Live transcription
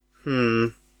How's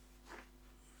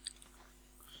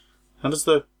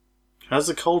the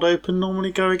cold open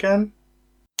normally go again?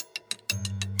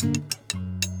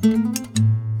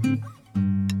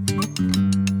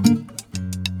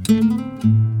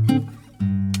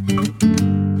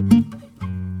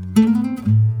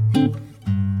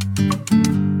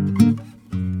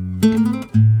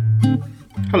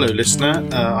 Hello listener,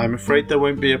 I'm afraid there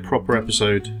won't be a proper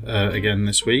episode again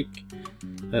this week.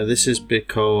 This is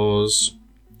because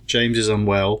James is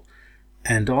unwell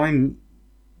and I'm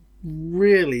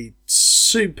really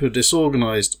super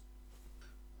disorganised.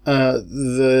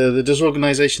 The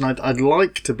disorganisation I'd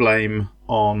like to blame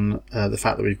on the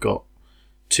fact that we've got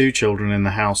 2 children in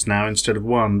the house now instead of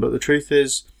 1, but the truth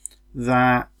is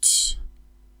that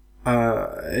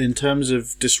in terms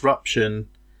of disruption,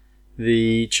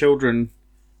 the children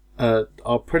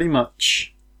are pretty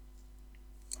much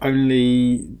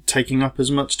only taking up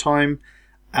as much time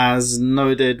as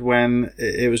Noah did when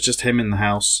it was just him in the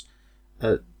house.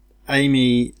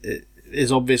 Amy is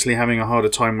obviously having a harder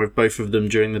time with both of them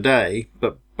during the day,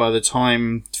 but by the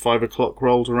time 5 o'clock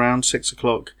rolled around, 6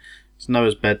 o'clock, it's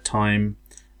Noah's bedtime,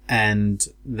 and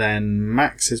then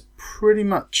Max is pretty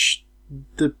much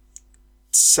the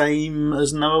same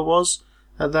as Noah was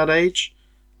at that age.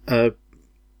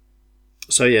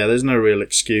 So yeah, there's no real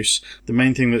excuse. The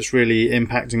main thing that's really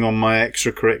impacting on my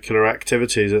extracurricular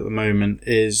activities at the moment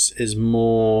is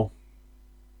more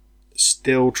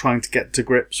still trying to get to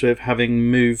grips with having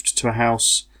moved to a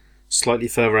house slightly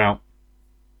further out.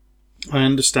 I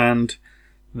understand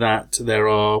that there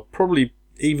are probably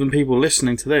even people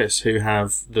listening to this who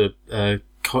have the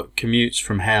commutes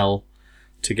from hell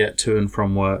to get to and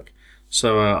from work.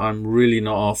 So I'm really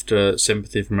not after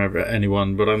sympathy from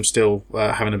anyone, but I'm still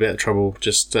having a bit of trouble.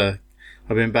 I've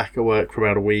been back at work for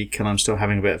about a week, and I'm still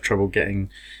having a bit of trouble getting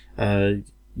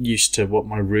used to what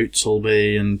my routes will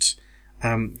be, and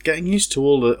getting used to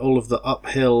all of the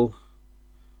uphill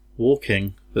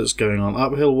walking that's going on.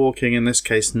 Uphill walking, in this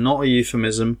case, not a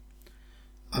euphemism.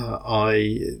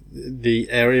 The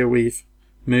area we've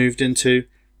moved into,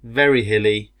 very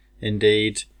hilly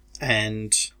indeed,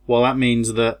 and while that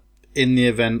means that in the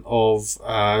event of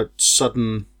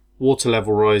sudden water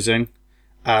level rising,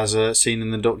 as seen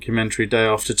in the documentary Day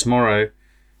After Tomorrow,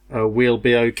 we'll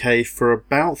be okay for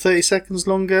about 30 seconds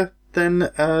longer than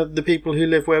the people who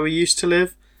live where we used to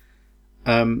live.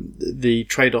 The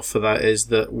trade-off for that is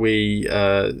that we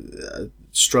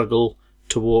struggle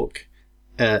to walk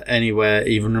anywhere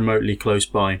even remotely close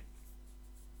by.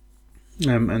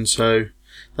 And so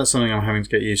that's something I'm having to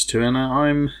get used to, and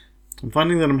I'm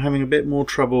finding that I'm having a bit more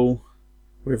trouble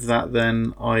with that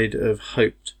than I'd have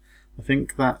hoped. I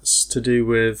think that's to do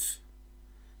with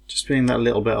just being that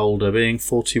little bit older. Being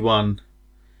 41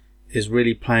 is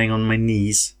really playing on my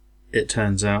knees, it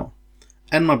turns out.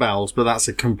 And my bowels, but that's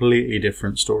a completely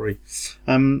different story.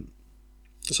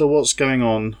 So what's going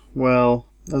on? Well,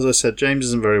 as I said, James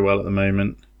isn't very well at the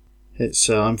moment.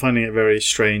 I'm finding it very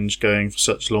strange going for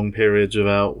such long periods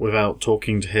without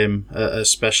talking to him,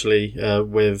 especially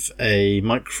with a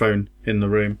microphone in the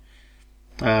room.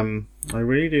 I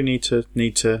really do need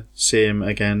to see him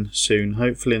again soon.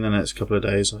 Hopefully in the next couple of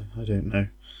days. I don't know.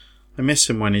 I miss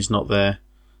him when he's not there,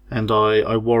 and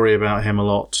I worry about him a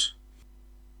lot.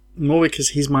 More because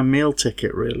he's my meal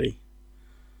ticket, really.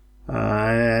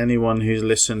 Anyone who's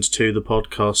listened to the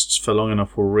podcasts for long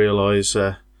enough will realise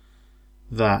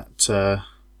that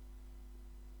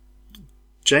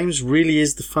James really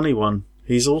is the funny one.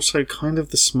 He's also kind of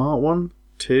the smart one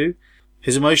too.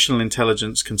 His emotional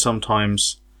intelligence can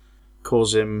sometimes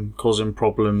cause him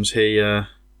problems. He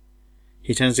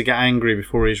tends to get angry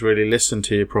before he's really listened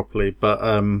to you properly. But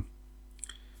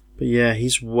yeah,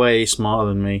 he's way smarter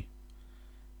than me,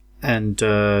 and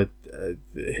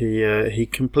he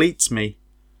completes me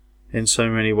in so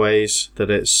many ways that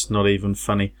it's not even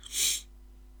funny.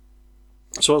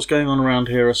 So what's going on around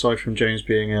here aside from James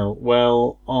being ill?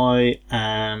 Well, I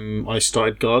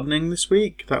started gardening this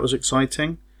week. That was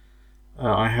exciting.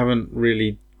 I haven't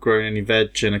really grown any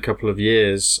veg in a couple of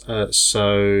years,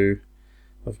 so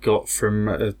I've got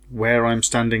from where I'm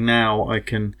standing now, I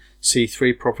can see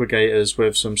 3 propagators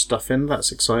with some stuff in.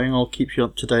 That's exciting. I'll keep you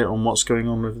up to date on what's going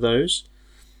on with those.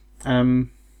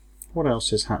 What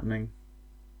else is happening?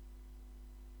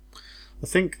 I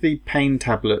think the pain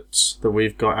tablets that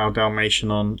we've got our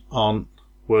Dalmatian on aren't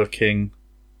working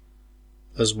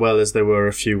as well as they were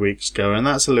a few weeks ago, and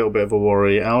that's a little bit of a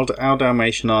worry. Our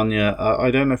Dalmatian Anya,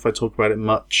 I don't know if I talk about it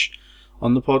much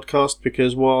on the podcast,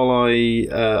 because while I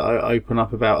open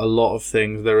up about a lot of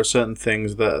things, there are certain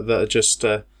things that are just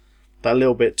that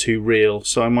little bit too real.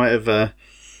 So I might have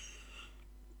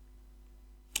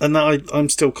and that I'm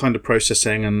still kind of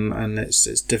processing, and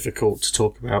it's difficult to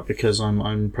talk about because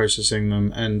I'm processing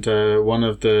them. And one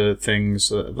of the things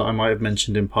that I might have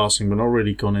mentioned in passing, but not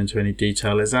really gone into any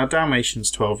detail, is our Dalmatian's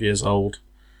 12 years old,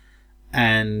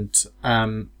 and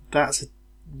that's a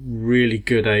really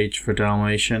good age for a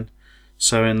Dalmatian.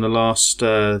 So in the last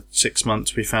 6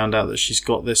 months, we found out that she's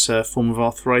got this form of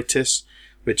arthritis,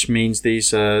 which means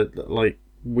these like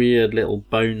weird little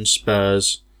bone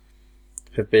spurs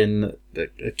have been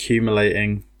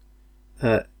accumulating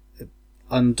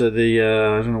under the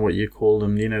I don't know what you call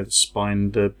them. You know, the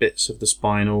spine, the bits of the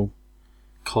spinal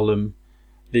column,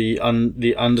 the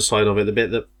underside of it,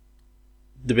 the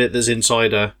bit that's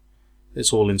inside her.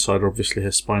 It's all inside her. Obviously,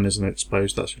 her spine isn't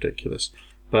exposed. That's ridiculous.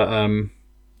 But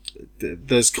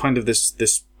there's kind of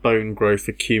this bone growth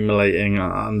accumulating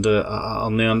on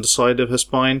the underside of her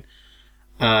spine,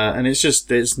 and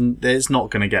it's not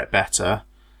going to get better.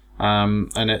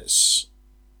 And it's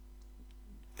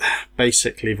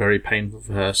basically very painful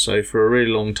for her. So for a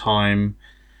really long time,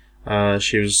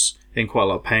 she was in quite a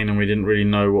lot of pain, and we didn't really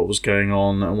know what was going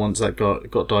on. And once that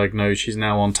got diagnosed, she's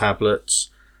now on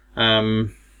tablets.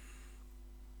 And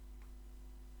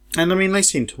I mean, they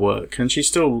seem to work, and she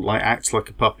still acts like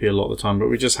a puppy a lot of the time. But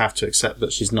we just have to accept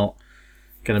that she's not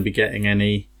going to be getting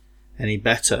any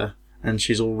better, and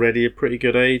she's already a pretty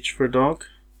good age for a dog.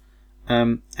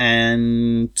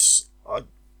 And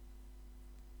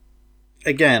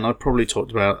again, I probably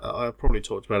talked about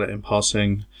it in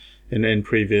passing in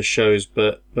previous shows,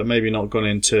 but maybe not gone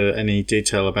into any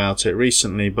detail about it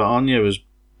recently. But Anya was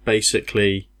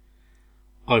basically,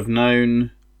 I've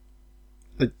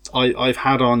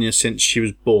had Anya since she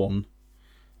was born.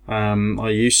 I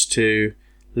used to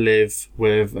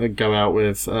go out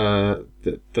with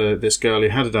this girl who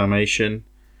had a Dalmatian,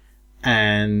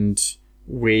 and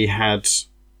we had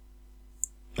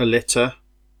a litter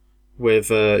with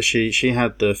she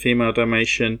had the female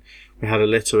Dalmatian. We had a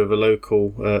litter with a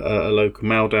local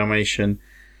male Dalmatian.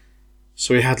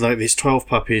 So we had these 12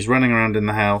 puppies running around in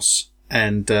the house,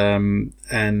 and Anya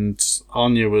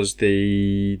was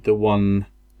the one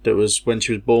that was, when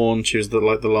she was born, she was the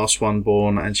last one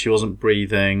born, and she wasn't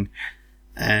breathing,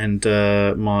 and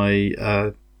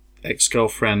my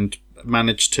ex-girlfriend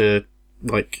managed to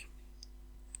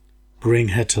bring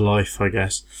her to life, I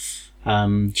guess.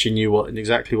 She knew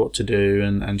exactly what to do,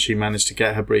 and she managed to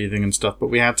get her breathing and stuff. But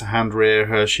we had to hand rear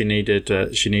her. She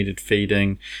needed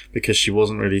feeding because she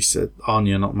wasn't really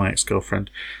Anya, not my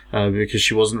ex-girlfriend, because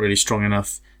she wasn't really strong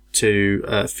enough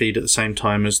to feed at the same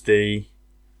time as the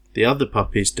other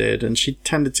puppies did, and she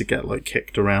tended to get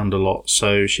kicked around a lot.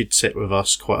 So she'd sit with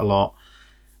us quite a lot,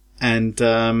 and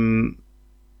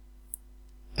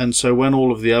so when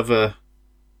all of the other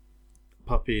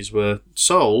puppies were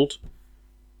sold,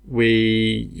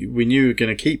 we knew we were going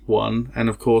to keep one. And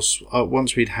of course,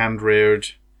 once we'd hand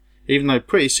reared, even though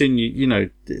pretty soon you know,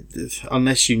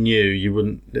 unless you knew, you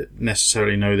wouldn't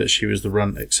necessarily know that she was the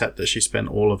runt, except that she spent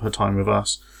all of her time with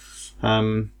us.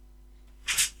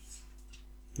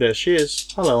 There she is.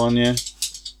 Hello, Anya.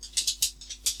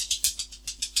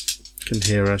 You can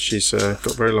hear her. She's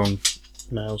got very long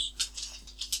nails.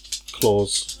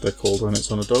 Claws, they're called when it's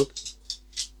on a dog.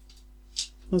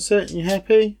 That's it. You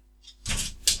happy?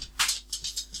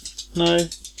 No?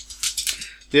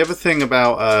 The other thing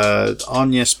about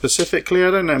Anya specifically,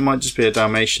 I don't know, it might just be a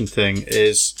Dalmatian thing,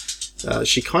 is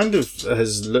she kind of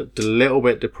has looked a little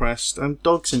bit depressed, and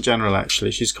dogs in general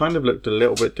actually, she's kind of looked a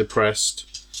little bit depressed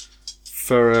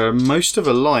for most of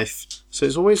her life. So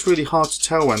it's always really hard to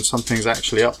tell when something's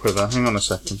actually up with her. Hang on a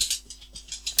second.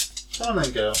 Come on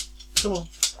then, girl. Come on.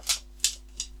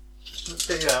 Let's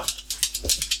get you out.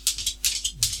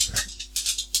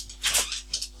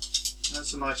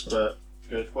 That's a nice burp.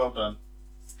 Good, well done.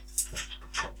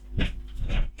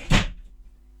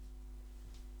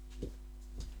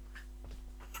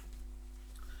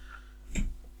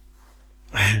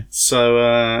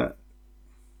 So,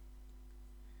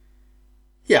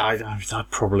 yeah, I'd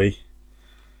probably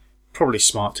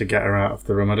smart to get her out of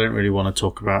the room. I don't really want to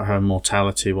talk about her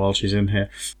mortality while she's in here.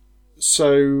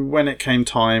 So when it came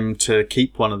time to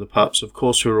keep one of the pups, of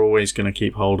course we were always going to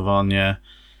keep hold of Anya,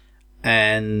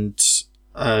 and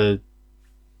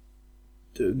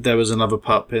there was another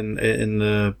pup in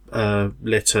the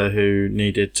litter who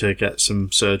needed to get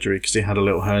some surgery because he had a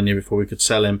little hernia before we could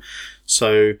sell him.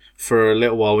 So for a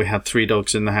little while we had 3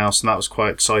 dogs in the house, and that was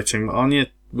quite exciting. Anya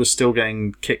was still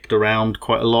getting kicked around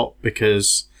quite a lot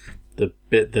because the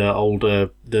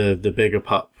bigger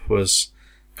pup was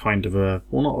kind of a,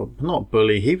 well, not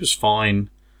bully. He was fine,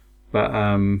 but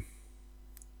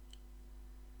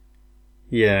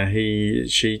yeah,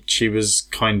 she was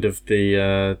kind of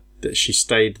the that she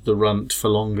stayed the runt for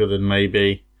longer than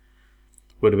maybe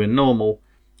would have been normal.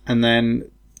 And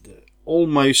then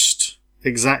almost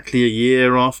exactly a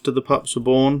year after the pups were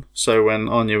born, so when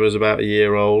Anya was about a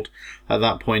year old, at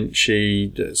that point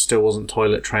she still wasn't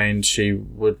toilet trained.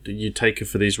 You'd take her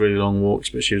for these really long walks,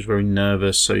 but she was very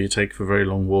nervous, so you take her for very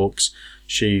long walks.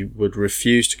 She would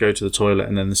refuse to go to the toilet,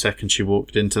 and then the second she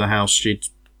walked into the house, she'd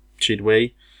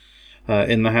wee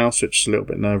in the house, which is a little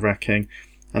bit nerve-wracking.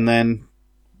 And then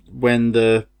when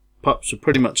the pups were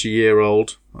pretty much a year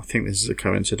old, I think this is a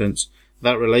coincidence,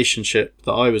 that relationship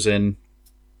that I was in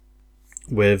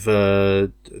with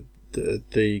the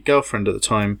girlfriend at the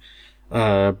time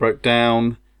broke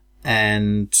down,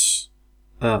 and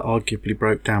arguably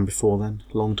broke down before then,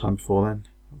 a long time before then,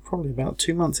 probably about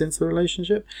 2 months into the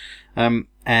relationship.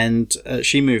 And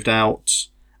she moved out,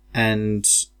 and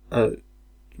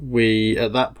we,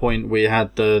 at that point, we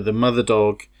had the mother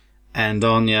dog and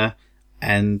Anya,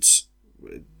 and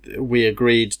we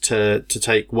agreed to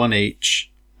take one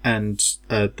each, and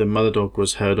the mother dog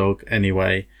was her dog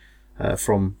anyway,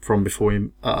 from before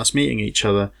us meeting each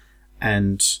other,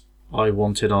 and I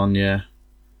wanted Anya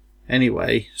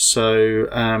anyway. So,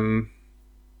 and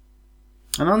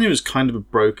Anya was kind of a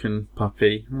broken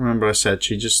puppy. Remember I said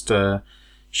she just,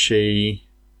 she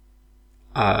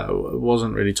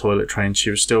wasn't really toilet trained. She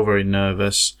was still very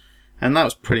nervous. And that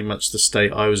was pretty much the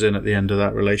state I was in at the end of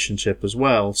that relationship as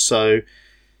well. So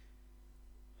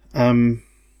I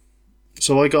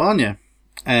got Anya,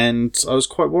 and I was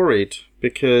quite worried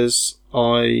because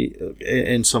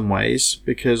in some ways,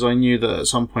 because I knew that at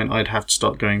some point I'd have to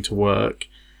start going to work,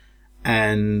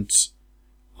 and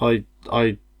I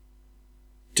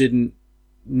didn't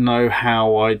know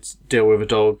how I'd deal with a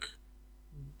dog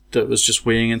that was just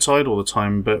weeing inside all the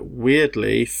time. But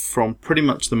weirdly, from pretty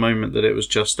much the moment that it was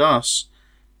just us,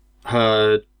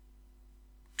 her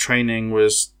training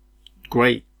was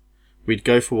great. We'd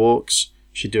go for walks.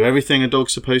 She'd do everything a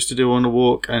dog's supposed to do on a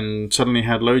walk, and suddenly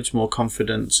had loads more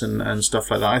confidence and stuff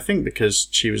like that. I think because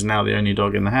she was now the only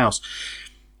dog in the house.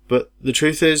 But the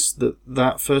truth is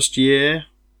that first year,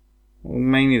 well,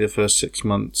 mainly the first 6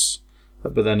 months,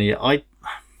 but then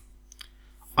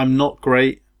I'm not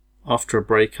great after a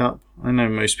breakup. I know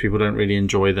most people don't really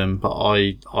enjoy them, but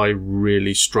I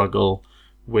really struggle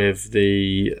with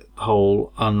the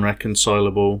whole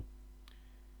unreconcilable.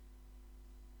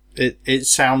 It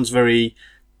sounds very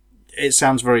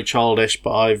childish,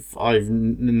 but I've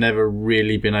never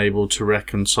really been able to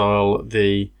reconcile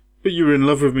but you were in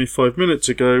love with me 5 minutes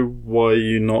ago, why are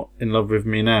you not in love with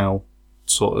me now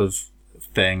sort of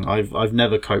thing. I've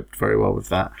never coped very well with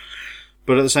that.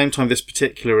 But at the same time, this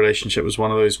particular relationship was one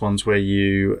of those ones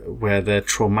where they're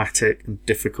traumatic and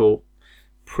difficult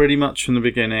pretty much from the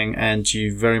beginning, and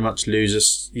you very much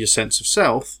lose your sense of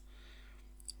self.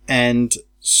 And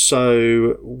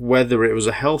so whether it was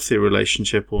a healthy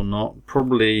relationship or not,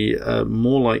 probably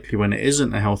more likely when it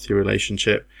isn't a healthy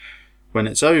relationship, when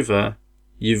it's over,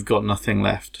 you've got nothing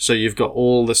left. So you've got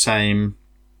all the same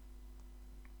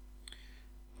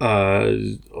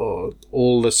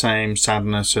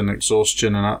sadness and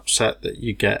exhaustion and upset that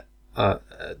you get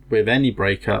with any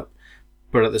breakup,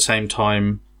 but at the same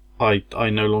time, I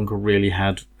no longer really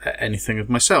had anything of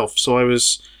myself. So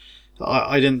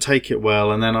I didn't take it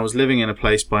well, and then I was living in a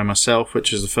place by myself,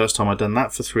 which is the first time I'd done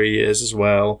that for 3 years as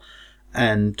well,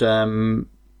 and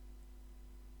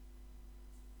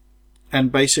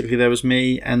basically there was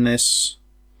me and this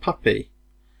puppy,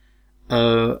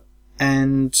 and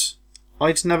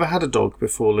I'd never had a dog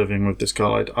before living with this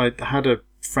girl. I had a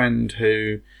friend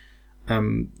who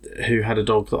had a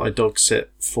dog that I dog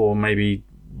sit for maybe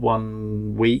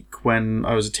 1 week when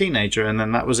I was a teenager, and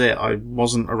then that was it. I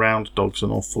wasn't around dogs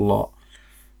an awful lot,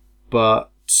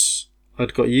 but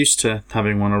I'd got used to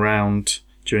having one around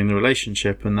during the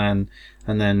relationship, and then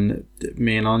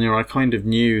me and Anya, I kind of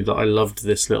knew that I loved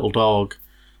this little dog,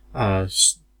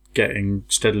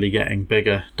 steadily getting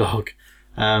bigger dog.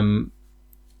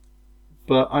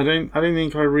 But I don't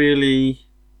think I really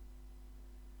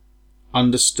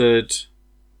understood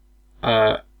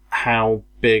how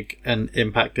big an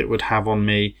impact it would have on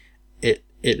me. It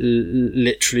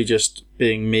literally just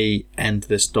being me and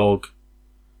this dog,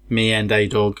 me and a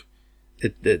dog,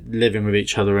 living with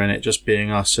each other, and it just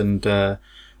being us, and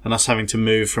us having to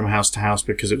move from house to house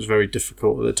because it was very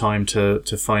difficult at the time to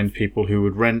find people who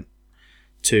would rent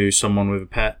to someone with a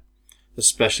pet,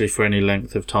 especially for any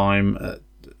length of time.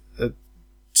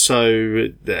 So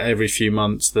every few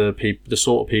months, the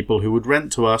sort of people who would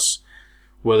rent to us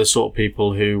were the sort of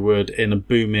people who would, in a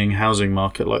booming housing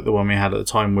market like the one we had at the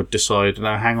time, would decide,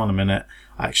 no, hang on a minute,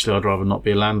 actually I'd rather not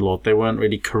be a landlord. They weren't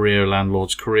really career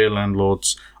landlords. Career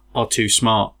landlords are too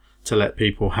smart to let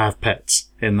people have pets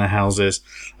in their houses.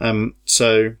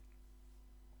 So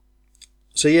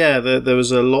yeah, there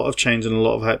was a lot of change and a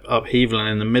lot of upheaval, and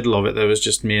in the middle of it, there was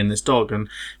just me and this dog. And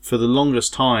for the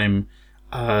longest time,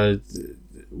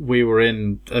 we were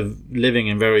living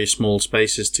in very small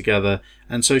spaces together,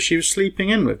 and so she was sleeping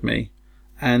in with me,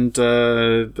 and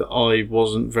I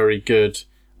wasn't very good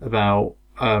about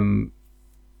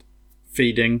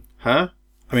feeding her.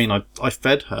 I mean, I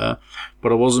fed her,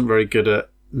 but I wasn't very good at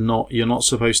you're not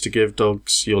supposed to give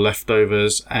dogs your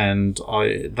leftovers, and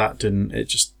it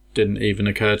just didn't even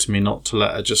occur to me not to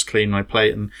let her just clean my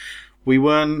plate. And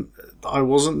I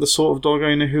wasn't the sort of dog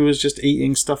owner who was just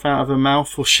eating stuff out of her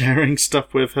mouth or sharing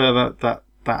stuff with her.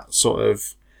 That sort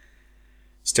of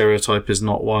stereotype is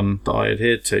not one that I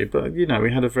adhered to, but I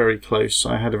had a very close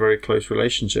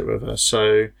relationship with her.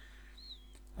 So,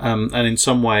 and in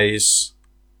some ways,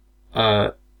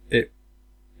 it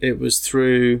was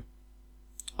through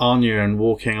Anya and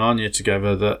walking Anya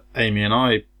together that Amy and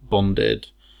I bonded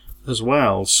as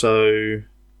well. So,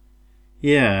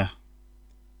 yeah.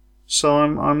 So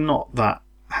I'm not that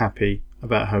happy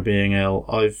about her being ill.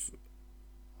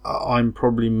 I'm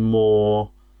probably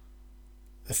more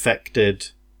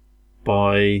affected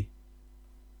by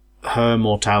her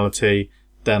mortality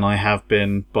than I have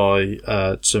been by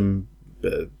some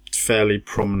fairly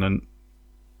prominent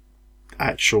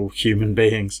actual human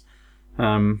beings.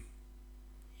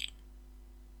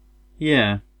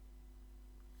 Yeah.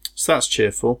 So that's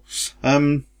cheerful.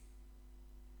 I'll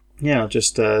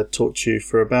just talk to you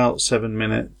for about 7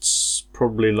 minutes,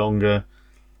 probably longer,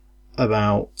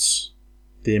 about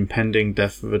the impending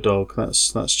death of a dog.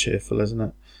 That's cheerful, isn't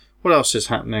it? What else is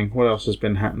happening? What else has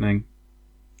been happening?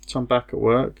 So I'm back at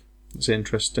work. It's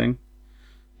interesting.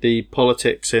 The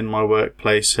politics in my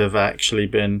workplace have actually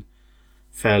been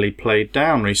fairly played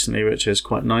down recently, which is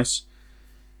quite nice.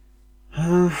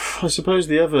 I suppose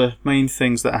the other main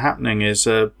things that are happening is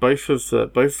both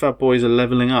of our boys are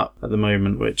levelling up at the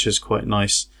moment, which is quite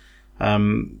nice.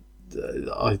 I've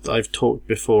talked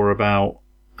before about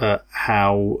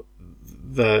how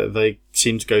they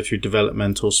seem to go through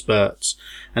developmental spurts,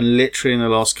 and literally in the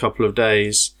last couple of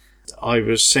days, I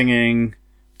was singing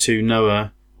to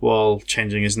Noah while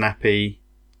changing his nappy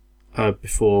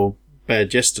before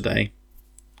bed yesterday,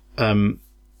 and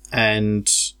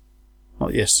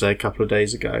not yesterday, a couple of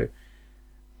days ago,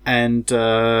 and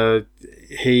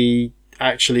he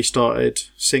actually started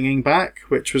singing back,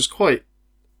 which was quite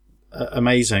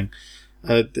amazing.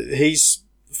 For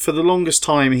the longest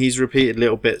time, he's repeated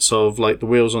little bits of, like, the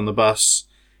wheels on the bus.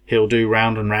 He'll do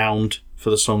Round and Round for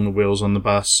the song The Wheels on the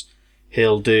Bus.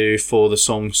 He'll do, for the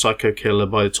song Psycho Killer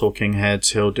by the Talking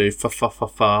Heads, he'll do fa fa fa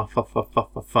fa fa fa fa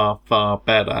fa fa fa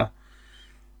better.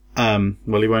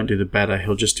 Well, he won't do the better,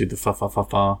 he'll just do the fa fa fa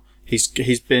fa.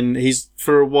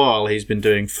 For a while, he's been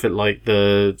doing like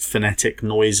the phonetic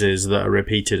noises that are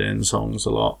repeated in songs a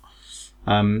lot.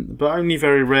 But only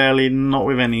very rarely, not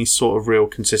with any sort of real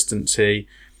consistency.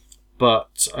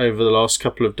 But over the last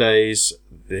couple of days,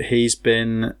 he's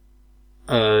been,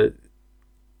 it's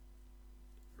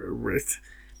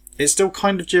still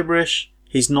kind of gibberish.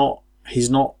 He's not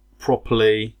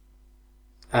properly,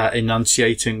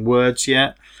 enunciating words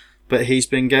yet, but he's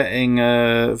been getting,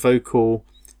 vocal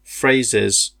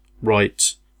phrases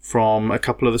right from a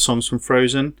couple of the songs from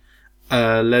Frozen.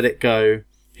 Let It Go,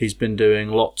 he's been doing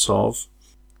lots of.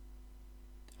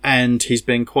 And he's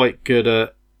been quite good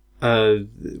at,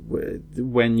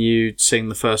 when you sing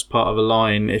the first part of a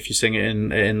line, if you sing it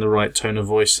in the right tone of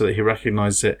voice so that he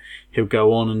recognises it, he'll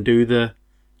go on and do the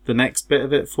next bit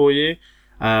of it for you.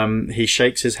 He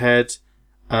shakes his head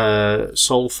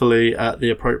soulfully at the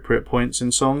appropriate points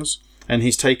in songs, and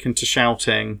he's taken to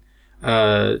shouting,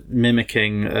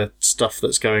 mimicking stuff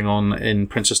that's going on in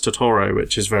Princess Totoro,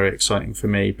 which is very exciting for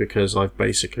me because I've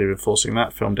basically been forcing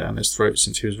that film down his throat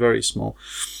since he was very small.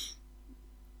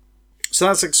 So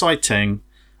that's exciting.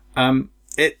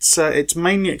 It's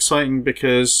mainly exciting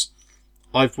because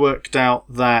I've worked out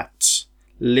that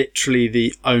literally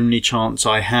the only chance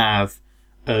I have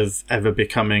of ever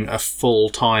becoming a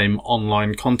full-time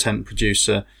online content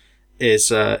producer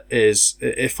is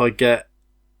if I get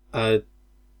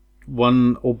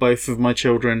one or both of my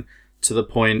children to the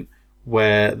point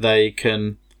where they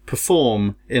can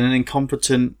perform in an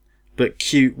incompetent but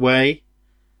cute way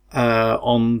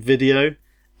on video,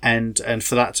 and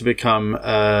for that to become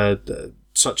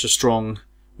such a strong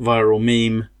viral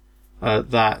meme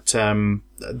that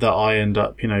I end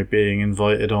up, being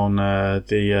invited on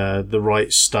the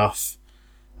Right Stuff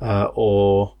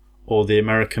or the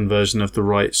American version of the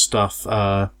Right Stuff,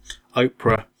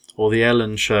 Oprah or the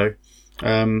Ellen Show.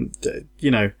 Invited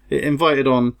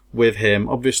on with him.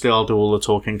 Obviously, I'll do all the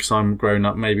talking because I'm grown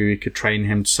up. Maybe we could train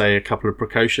him to say a couple of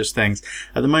precocious things.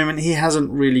 At the moment, he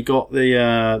hasn't really got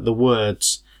the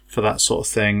words for that sort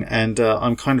of thing, and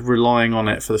I'm kind of relying on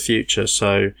it for the future.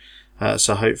 So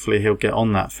hopefully he'll get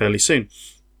on that fairly soon.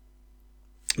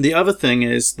 The other thing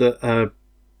is that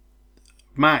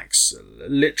Max,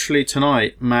 literally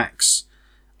tonight, Max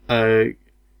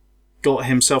got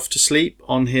himself to sleep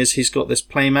on he's got this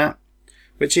playmat,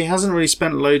 which he hasn't really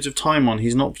spent loads of time on.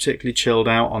 He's not particularly chilled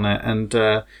out on it,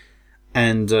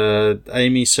 and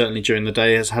Amy certainly during the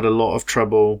day has had a lot of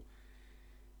trouble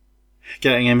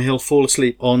getting him. He'll fall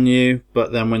asleep on you,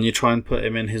 but then when you try and put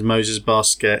him in his Moses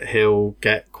basket, he'll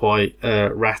get quite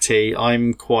ratty.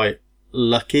 I'm quite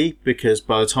lucky because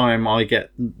by the time I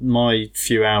get my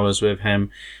few hours with him,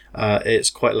 it's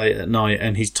quite late at night,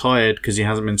 and he's tired because he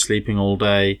hasn't been sleeping all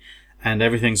day, and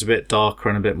everything's a bit darker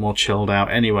and a bit more chilled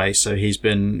out anyway. So he's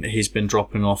been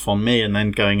dropping off on me and then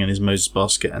going in his Moses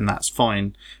basket, and that's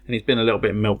fine. And he's been a little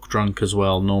bit milk drunk as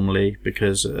well, normally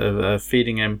because of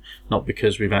feeding him, not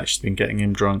because we've actually been getting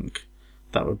him drunk.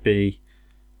 That would be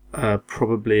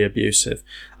probably abusive.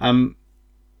 And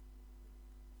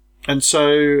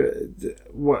so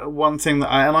one thing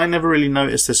that I never really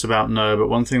noticed this about Noah, but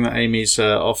one thing that Amy's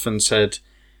often said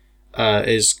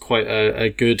is quite a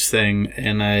good thing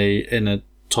in a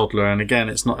toddler, and again,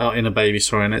 it's not in a baby,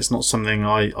 sorry, and it's not something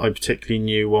I particularly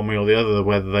knew one way or the other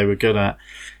whether they were good at,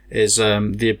 is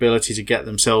the ability to get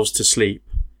themselves to sleep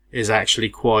is actually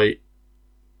quite,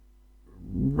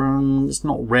 it's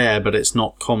not rare, but it's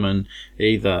not common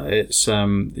either. It's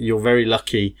you're very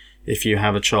lucky if you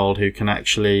have a child who can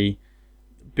actually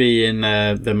be in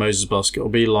their Moses basket or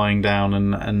be lying down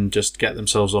and just get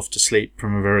themselves off to sleep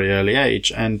from a very early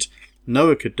age. And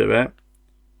Noah could do it,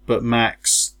 but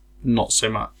Max, not so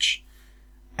much.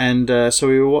 And so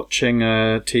we were watching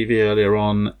TV earlier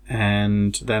on,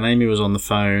 and then Amy was on the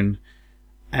phone,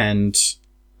 and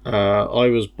I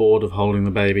was bored of holding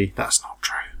the baby. That's not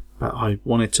true. But I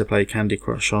wanted to play Candy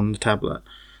Crush on the tablet.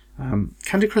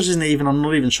 Candy Crush isn't even, I'm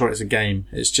not even sure it's a game.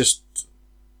 It's just,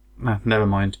 never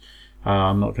mind.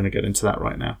 I'm not going to get into that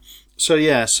right now. So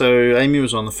Amy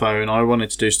was on the phone. I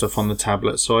wanted to do stuff on the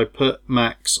tablet. So I put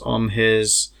Max on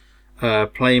his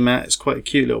playmat. It's quite a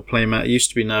cute little playmat. It used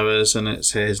to be Noah's, and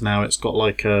it's his now. It's got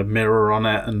like a mirror on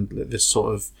it and this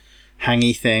sort of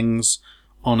hangy things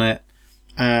on it.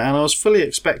 And I was fully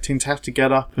expecting to have to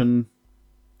get up and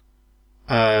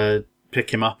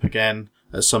pick him up again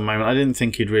at some moment. I didn't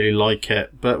think he'd really like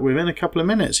it, but within a couple of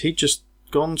minutes he'd just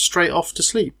gone straight off to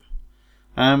sleep,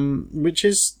 which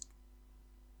is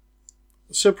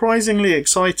surprisingly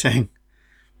exciting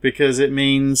because it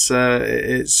means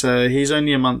he's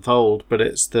only a month old, but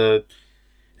it's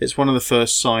one of the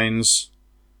first signs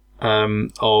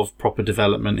of proper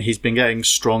development. He's been getting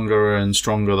stronger and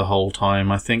stronger the whole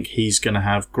time. I think he's going to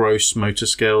have gross motor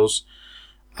skills.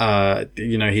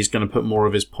 He's going to put more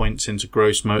of his points into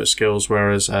gross motor skills,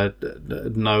 whereas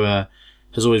Noah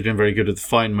has always been very good at the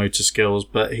fine motor skills,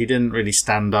 but he didn't really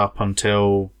stand up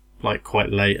until like quite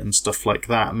late and stuff like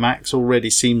that. Max already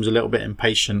seems a little bit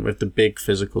impatient with the big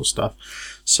physical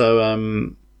stuff.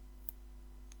 So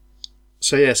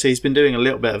he's been doing a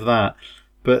little bit of that,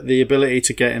 but the ability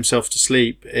to get himself to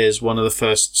sleep is one of the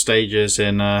first stages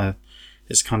in that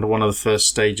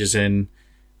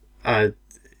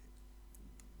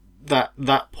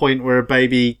point where a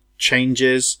baby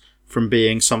changes from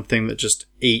being something that just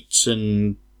eats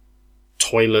and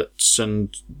toilets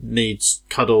and needs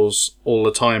cuddles all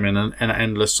the time in an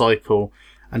endless cycle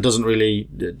and doesn't really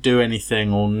do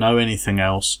anything or know anything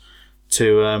else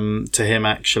to him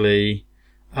actually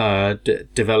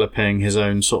developing his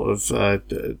own sort of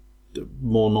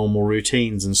more normal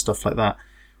routines and stuff like that,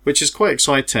 which is quite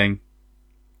exciting.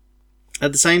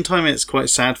 At the same time, it's quite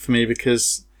sad for me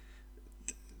because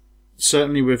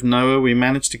certainly with Noah, we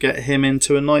managed to get him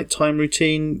into a nighttime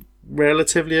routine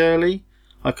relatively early.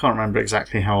 I can't remember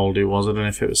exactly how old he was. I don't know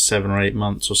if it was 7 or 8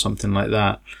 months or something like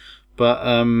that. But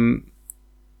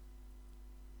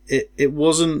it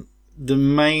wasn't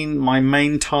my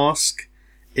main task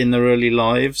in their early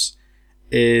lives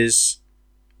is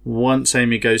once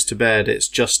Amy goes to bed, it's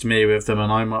just me with them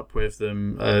and I'm up with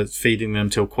them, feeding them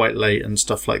till quite late and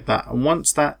stuff like that. And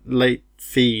once that late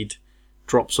feed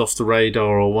drops off the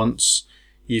radar, or once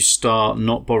you start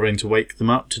not bothering to wake them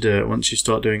up to do it, once you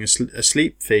start doing a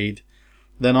sleep feed,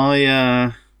 then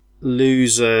I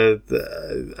lose a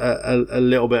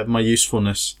little bit of my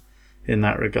usefulness in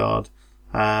that regard,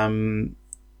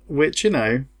 which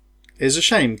is a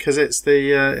shame because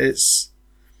it's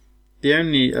the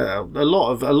only a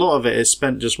lot of it is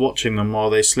spent just watching them while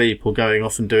they sleep or going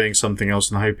off and doing something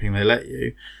else and hoping they let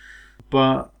you.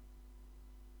 But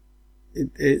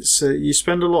it's you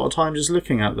spend a lot of time just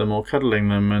looking at them or cuddling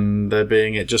them, and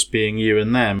just being you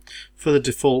and them. For the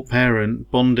default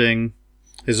parent, bonding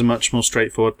is a much more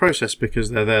straightforward process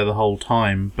because they're there the whole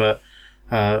time. But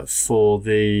for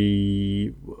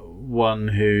the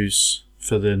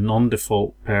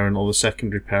non-default parent or the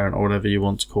secondary parent or whatever you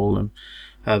want to call them,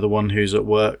 the one who's at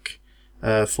work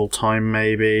full time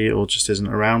maybe, or just isn't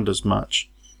around as much,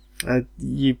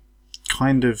 you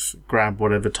kind of grab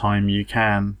whatever time you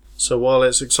can. So while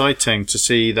it's exciting to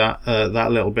see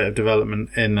that little bit of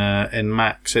development in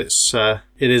Max, it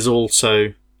is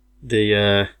also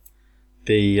the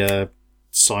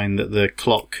sign that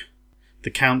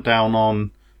the countdown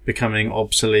on becoming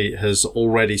obsolete has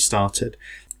already started.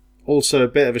 Also a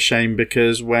bit of a shame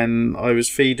because when I was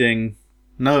feeding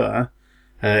Noah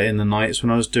in the nights,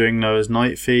 when I was doing Noah's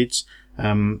night feeds,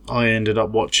 I ended up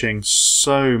watching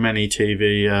so many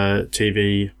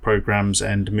TV programs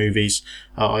and movies.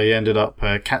 I ended up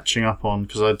catching up on,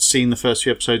 because I'd seen the first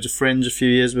few episodes of Fringe a few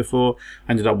years before.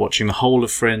 I ended up watching the whole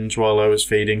of Fringe while I was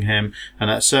feeding him. And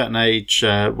at a certain age,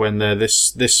 when they're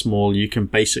this small, you can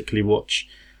basically watch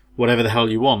whatever the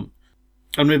hell you want.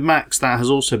 And with Max, that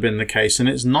has also been the case, and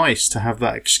it's nice to have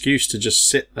that excuse to just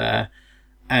sit there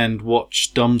and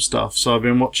watch dumb stuff. So I've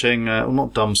been watching,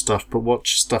 not dumb stuff, but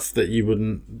watch stuff that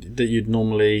you'd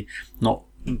normally not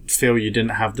feel you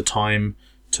didn't have the time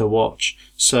to watch.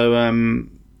 So anyway,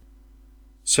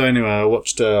 I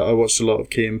watched a lot of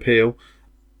Key and Peele.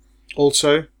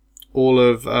 Also, all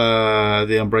of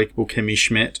The Unbreakable Kimmy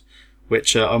Schmidt,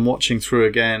 which I'm watching through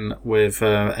again with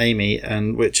Amy,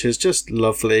 and which is just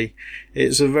lovely.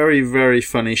 It's a very, very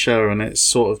funny show, and it's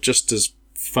sort of just as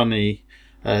funny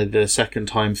the second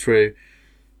time through,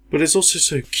 but it's also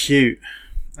so cute.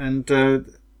 And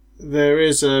there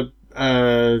is a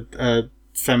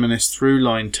feminist through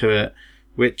line to it,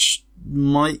 which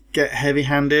might get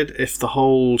heavy-handed if the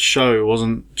whole show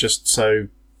wasn't just so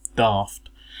daft.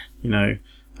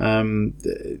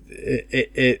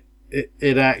 It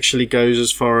actually goes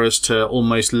as far as to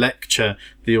almost lecture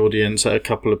the audience at a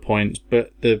couple of points,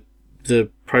 but the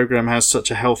program has such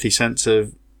a healthy sense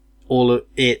of all of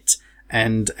it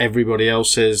and everybody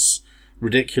else's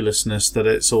ridiculousness that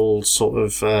it's all sort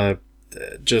of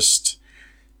just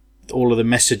all of the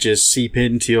messages seep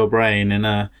into your brain in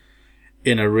a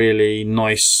really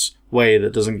nice way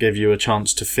that doesn't give you a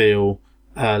chance to feel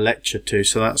lectured to.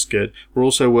 So that's good. We're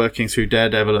also working through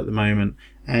Daredevil at the moment,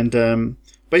 and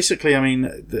basically, I mean,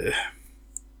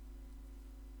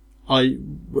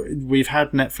 we've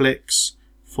had Netflix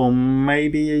for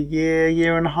maybe a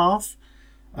year and a half.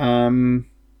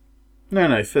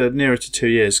 No, for nearer to 2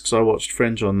 years, because I watched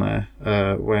Fringe on there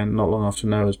when not long after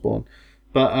Noah was born.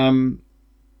 But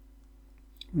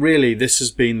really, this has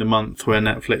been the month where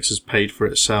Netflix has paid for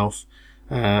itself.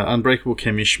 Unbreakable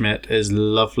Kimmy Schmidt is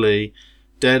lovely.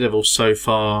 Daredevil so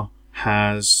far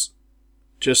has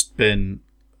just been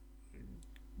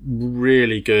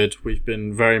really good. We've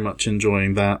been very much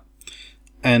enjoying that.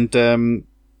 And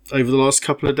over the last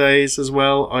couple of days as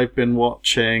well, I've been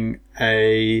watching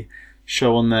a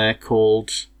show on there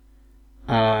called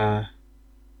Video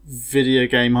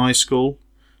Game High School,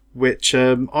 which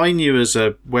I knew as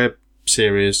a web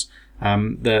series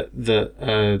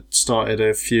that started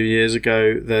a few years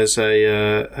ago. There's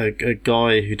a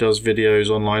guy who does videos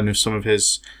online with some of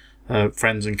his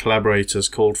friends and collaborators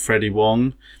called Freddie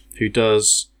Wong, who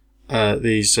does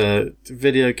these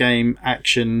video game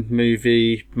action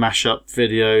movie mashup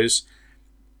videos.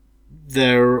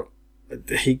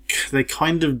 They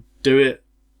kind of do it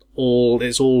all.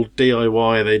 It's all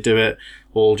DIY. They do it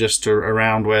all just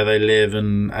around where they live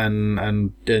and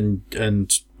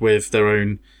with their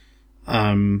own,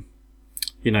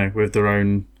 with their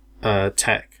own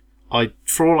tech.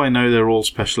 For all I know, they're all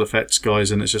special effects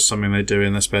guys, and it's just something they do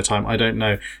in their spare time. I don't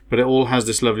know, but it all has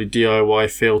this lovely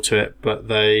DIY feel to it. But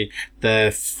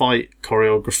their fight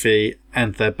choreography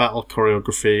and their battle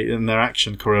choreography and their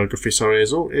action choreography,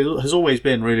 has always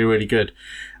been really, really good.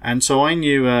 And so I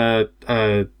knew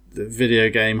Video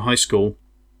Game High School.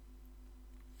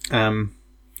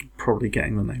 Probably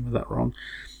getting the name of that wrong.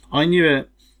 I knew it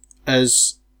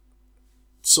as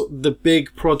sort of the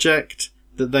big project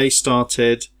that they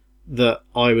started, that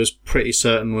I was pretty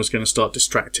certain was going to start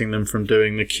distracting them from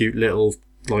doing the cute little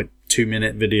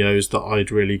 2-minute videos that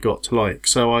I'd really got to like.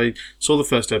 So I saw the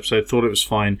first episode, thought it was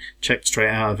fine, checked straight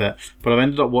out of it, but I've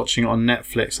ended up watching it on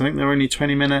Netflix. I think they're only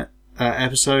 20-minute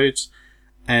episodes,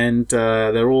 and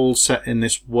they're all set in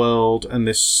this world, and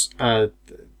this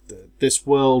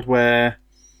world where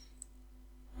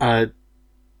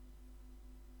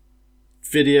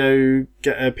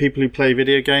people who play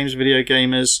video games, video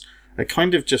gamers, are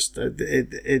kind of just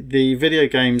the video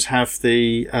games have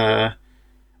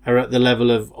are at the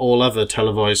level of all other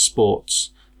televised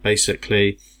sports,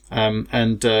 basically. And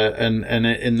in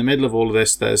the middle of all of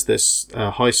this, there's this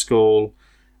high school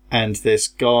and this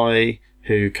guy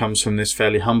who comes from this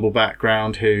fairly humble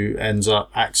background who ends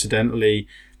up accidentally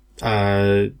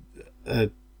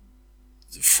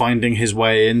finding his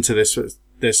way into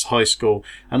this high school.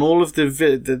 And all of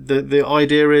the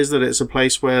idea is that it's a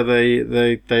place where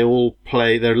they all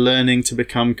play. They're learning to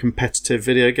become competitive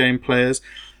video game players.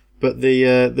 But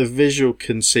the visual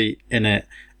conceit in it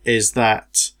is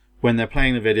that when they're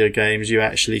playing the video games, you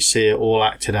actually see it all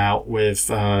acted out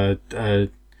with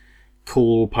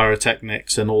cool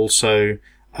pyrotechnics and also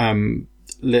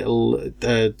little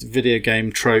video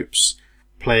game tropes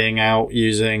playing out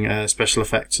using special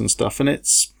effects and stuff. And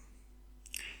it's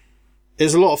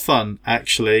a lot of fun,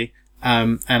 actually.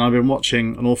 And I've been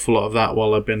watching an awful lot of that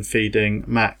while I've been feeding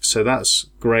Max, so that's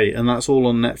great. And that's all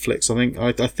on Netflix.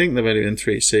 I think they've only been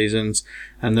 3 seasons,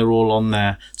 and they're all on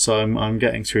there. So I'm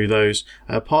getting through those.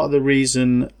 Part of the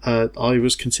reason I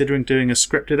was considering doing a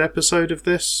scripted episode of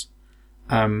this,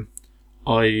 not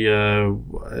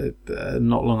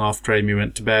long after Amy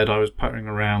went to bed, I was puttering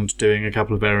around doing a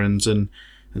couple of errands and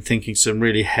thinking some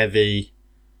really heavy,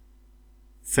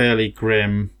 fairly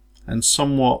grim, and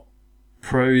somewhat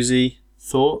prosy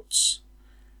thoughts,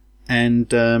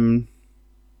 and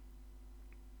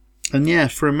yeah,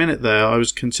 for a minute there I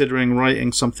was considering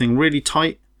writing something really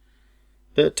tight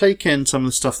that take in some of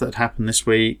the stuff that happened this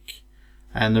week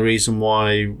and the reason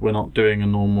why we're not doing a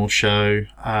normal show,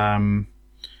 and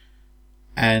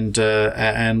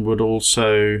would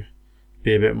also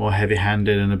be a bit more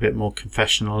heavy-handed and a bit more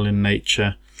confessional in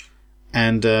nature.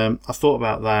 And I thought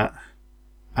about that,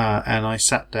 and I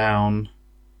sat down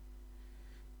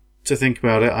to think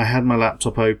about it. I had my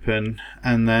laptop open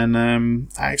and then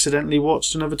accidentally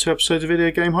watched another 2 episodes of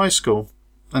Video Game High School.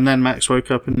 And then Max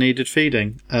woke up and needed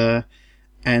feeding.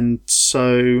 And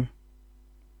so,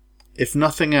 if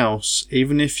nothing else,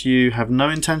 even if you have no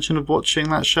intention of watching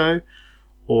that show,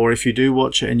 or if you do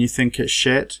watch it and you think it's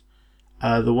shit,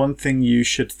 the one thing you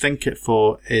should thank it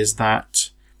for is that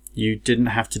you didn't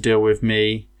have to deal with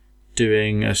me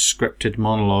doing a scripted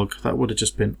monologue. That would have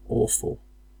just been awful.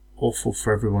 Awful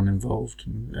for everyone involved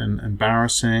and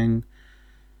embarrassing.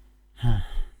 The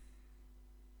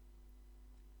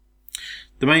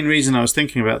main reason I was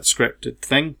thinking about the scripted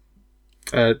thing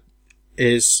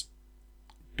is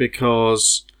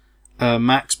because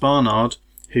Max Barnard,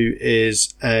 who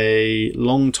is a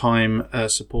long-time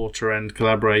supporter and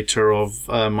collaborator of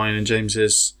mine and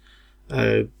James's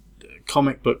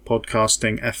comic book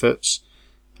podcasting efforts,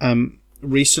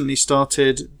 recently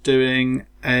started doing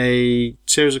a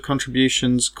series of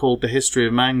contributions called The History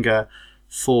of Manga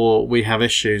for We Have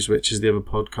Issues, which is the other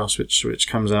podcast which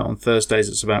comes out on Thursdays.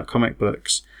 It's about comic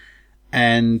books.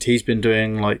 And he's been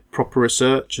doing like proper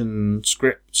research and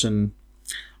scripts, and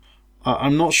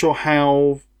I'm not sure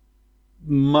how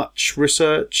much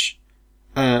research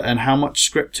and how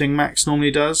much scripting Max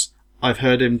normally does. I've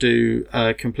heard him do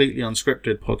a completely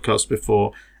unscripted podcast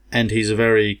before, and he's a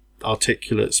very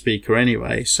articulate speaker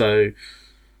anyway, so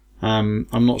I'm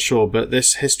not sure. But the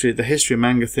history of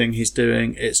manga thing he's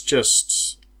doing, it's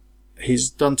just, he's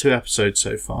done 2 episodes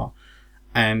so far,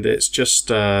 and it's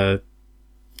just like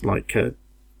a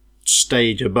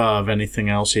stage above anything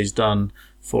else he's done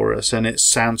for us, and it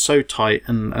sounds so tight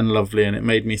and lovely, and it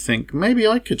made me think maybe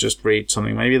I could just read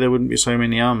something. Maybe there wouldn't be so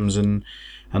many ums, and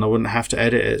I wouldn't have to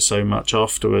edit it so much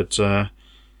afterwards.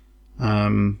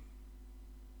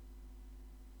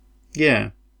 Yeah.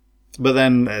 But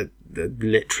then,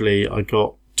 literally, I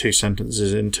got 2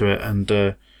 sentences into it, and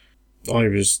I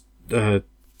was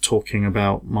talking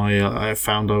about my... I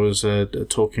found I was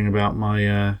talking about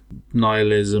my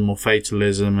nihilism or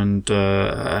fatalism,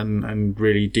 and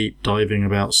really deep diving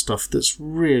about stuff that's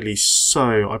really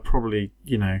so... I probably,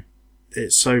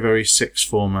 it's so very sixth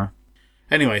former.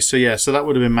 Anyway, so that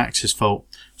would have been Max's fault.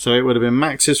 So it would have been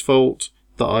Max's fault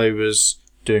that I was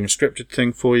doing a scripted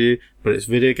thing for you, but it's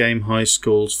Video Game High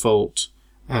School's fault,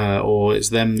 or it's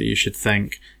them that you should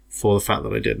thank for the fact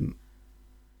that I didn't.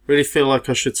 Really feel like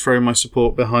I should throw my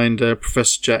support behind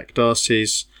Professor Jack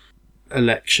Darcy's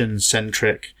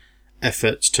election-centric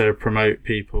efforts to promote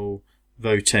people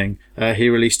voting. He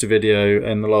released a video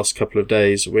in the last couple of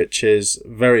days, which is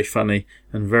very funny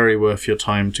and very worth your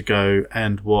time to go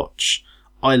and watch.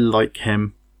 I like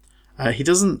him. He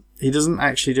doesn't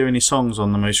actually do any songs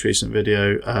on the most recent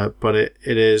video, but it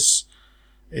is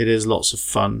lots of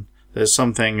fun. there's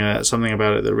something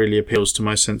about it that really appeals to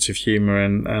my sense of humour,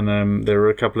 and there were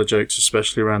a couple of jokes,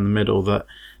 especially around the middle, that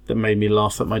made me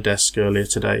laugh at my desk earlier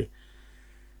today.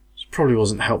 Which probably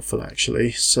wasn't helpful,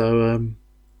 actually. So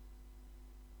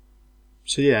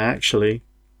yeah, actually,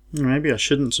 maybe I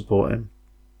shouldn't support him.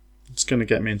 It's going to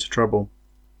get me into trouble.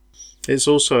 It's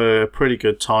also a pretty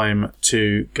good time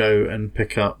to go and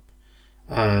pick up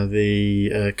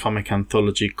the comic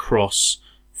anthology Cross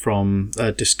from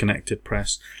Disconnected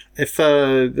Press. If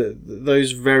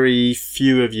those very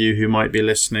few of you who might be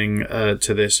listening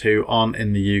to this who aren't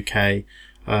in the UK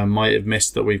might have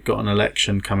missed that we've got an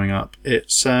election coming up,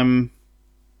 it's a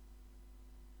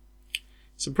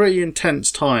pretty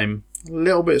intense time, a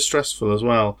little bit stressful as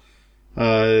well,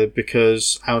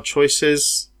 because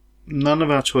none of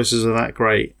our choices are that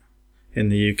great in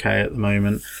the UK at the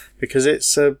moment, because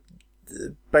it's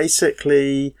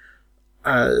basically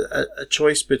a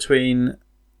choice between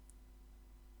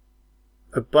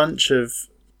a bunch of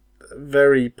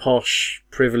very posh,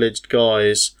 privileged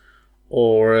guys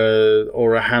or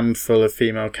a handful of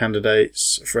female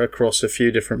candidates across a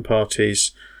few different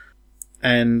parties.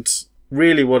 And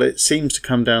really what it seems to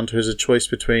come down to is a choice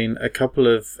between a couple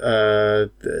of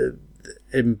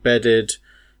embedded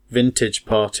vintage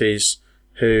parties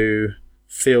all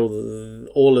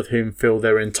of whom feel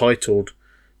they're entitled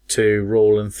to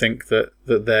rule and think that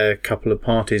their couple of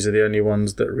parties are the only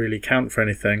ones that really count for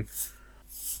anything,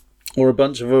 or a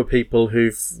bunch of other people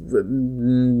who've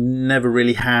never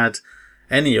really had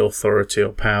any authority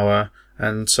or power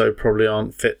and so probably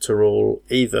aren't fit to rule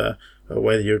either,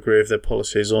 whether you agree with their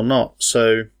policies or not.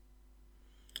 So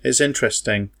it's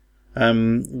interesting.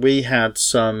 We had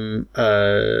some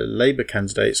Labour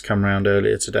candidates come round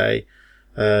earlier today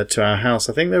to our house.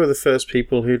 I think they were the first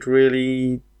people who'd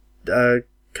really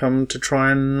come to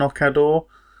try and knock our door.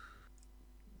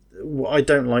 I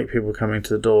don't like people coming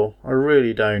to the door. I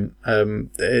really don't.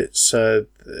 It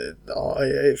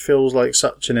feels like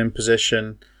such an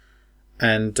imposition,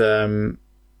 and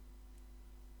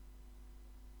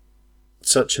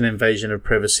such an invasion of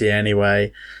privacy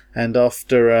anyway. And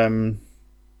after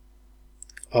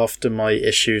my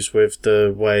issues with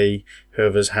the way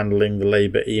whoever's handling the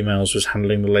Labour emails was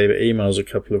handling the Labour emails a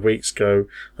couple of weeks ago,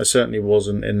 I certainly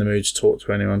wasn't in the mood to talk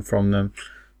to anyone from them.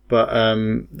 But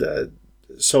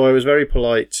so I was very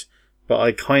polite, but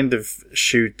I kind of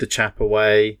shooed the chap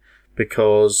away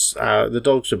because the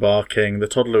dogs were barking, the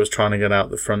toddler was trying to get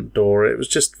out the front door. It was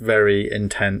just very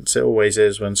intense. It always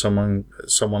is when someone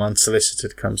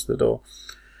unsolicited comes to the door.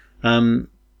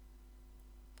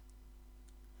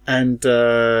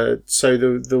 So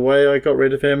the way I got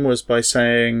rid of him was by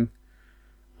saying,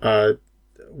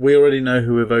 we already know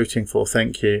who we're voting for,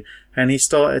 thank you. And he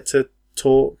started to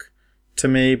talk to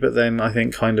me, but then I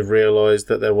think kind of realised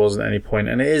that there wasn't any point.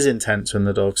 And it is intense when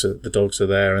the dogs are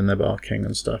there and they're barking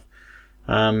and stuff.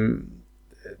 Even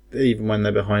when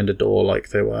they're behind a door like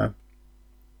they were.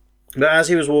 But as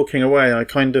he was walking away, I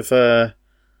kind of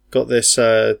got this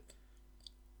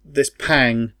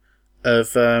pang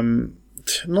of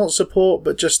not support,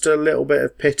 but just a little bit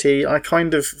of pity. I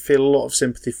kind of feel a lot of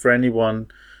sympathy for anyone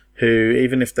who,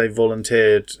 even if they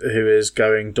volunteered, who is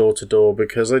going door to door,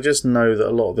 because I just know that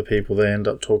a lot of the people they end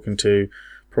up talking to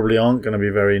probably aren't going to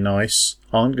be very nice,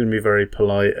 aren't going to be very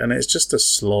polite, and it's just a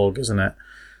slog, isn't it?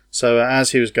 So as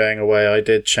he was going away, I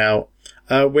did shout,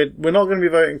 we're not going to be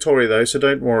voting Tory though, so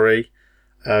don't worry,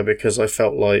 because I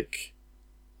felt like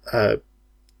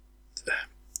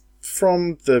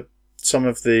from some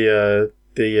of the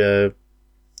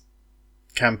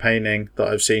campaigning that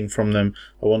I've seen from them,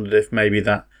 I wondered if maybe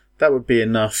that would be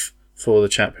enough for the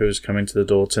chap who was coming to the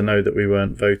door to know that we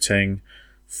weren't voting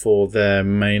for their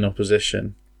main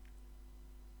opposition.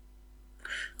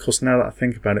 Of course, now that I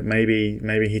think about it, maybe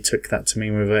he took that to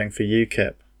mean we're voting for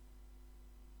UKIP.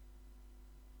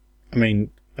 I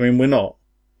mean, we're not.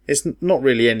 It's not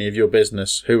really any of your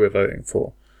business who we're voting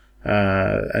for,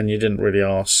 and you didn't really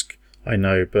ask. I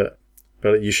know, but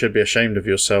you should be ashamed of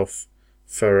yourself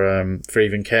for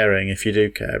even caring if you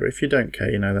do care. But if you don't care,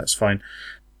 that's fine.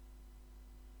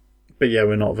 But yeah,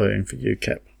 we're not voting for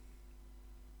UKIP.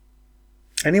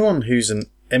 Anyone who's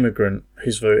an immigrant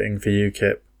who's voting for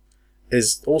UKIP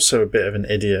is also a bit of an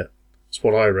idiot. That's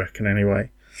what I reckon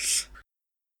anyway.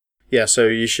 Yeah, so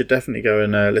you should definitely go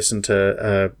and listen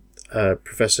to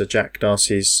Professor Jack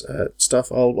Darcy's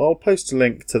stuff. I'll post a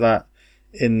link to that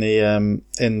in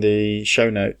the show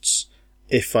notes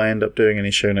if I end up doing any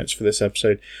show notes for this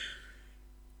episode.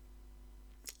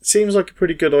 Seems like a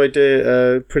pretty good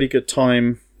idea, pretty good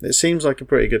time it seems like a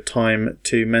pretty good time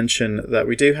to mention that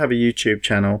we do have a YouTube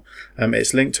channel.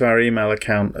 It's linked to our email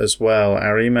account as well.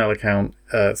 Our email account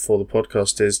for the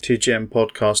podcast is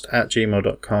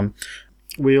 2gmpodcast@gmail.com.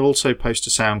 We also post to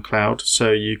SoundCloud,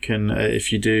 so you can,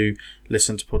 if you do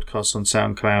listen to podcasts on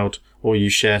SoundCloud or you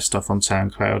share stuff on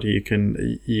SoundCloud, you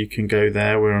can go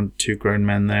there. We're on Two Grown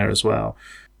Men there as well.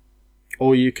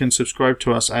 Or you can subscribe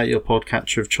to us at your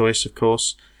podcatcher of choice, of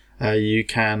course. You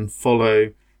can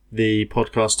follow the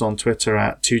podcast on Twitter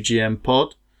at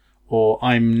 2GMPod, or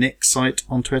I'm Nick Sight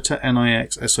on Twitter,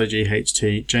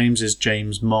 NIXSIGHT. James is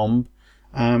James Momb.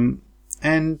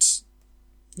 And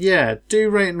yeah, do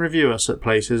rate and review us at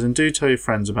places, and do tell your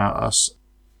friends about us.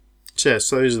 So,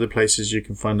 so those are the places you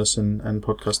can find us and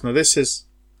podcast. Now this is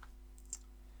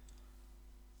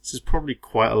probably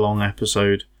quite a long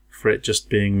episode for it just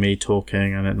being me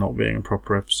talking and it not being a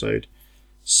proper episode.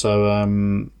 So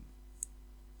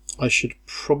I should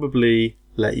probably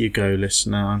let you go,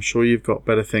 listener. I'm sure you've got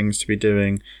better things to be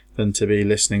doing than to be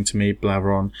listening to me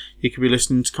blabber on. You could be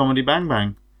listening to Comedy Bang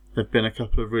Bang. There have been a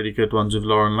couple of really good ones with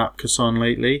Lauren Lapkus on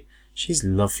lately. She's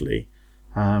lovely.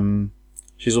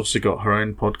 She's also got her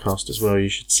own podcast as well. You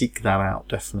should seek that out,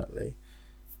 definitely.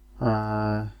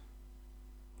 And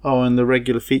the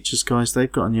Regular Features guys,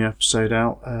 they've got a new episode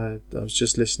out. I was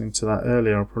just listening to that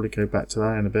earlier. I'll probably go back to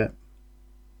that in a bit.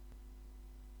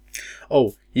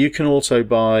 Oh, you can also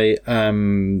buy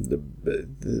the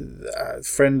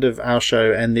friend of our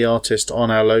show and the artist on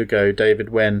our logo, David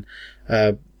Wen,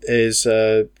 is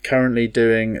currently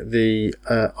doing the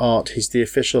art. He's the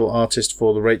official artist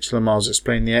for the Rachel and Miles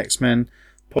Explain the X-Men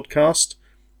podcast.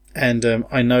 And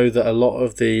I know that a lot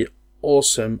of the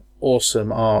awesome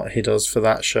art he does for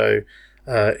that show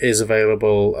is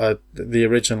available. The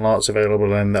original art's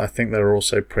available, and I think there are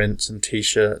also prints and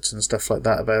t-shirts and stuff like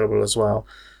that available as well.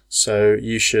 So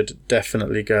you should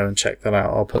definitely go and check that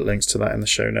out. I'll put links to that in the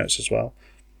show notes as well.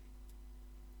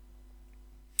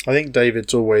 I think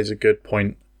David's always a good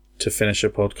point to finish a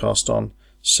podcast on.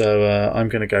 So I'm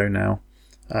going to go now.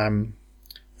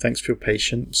 Thanks for your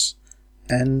patience.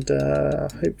 And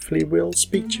hopefully we'll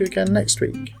speak to you again next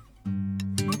week.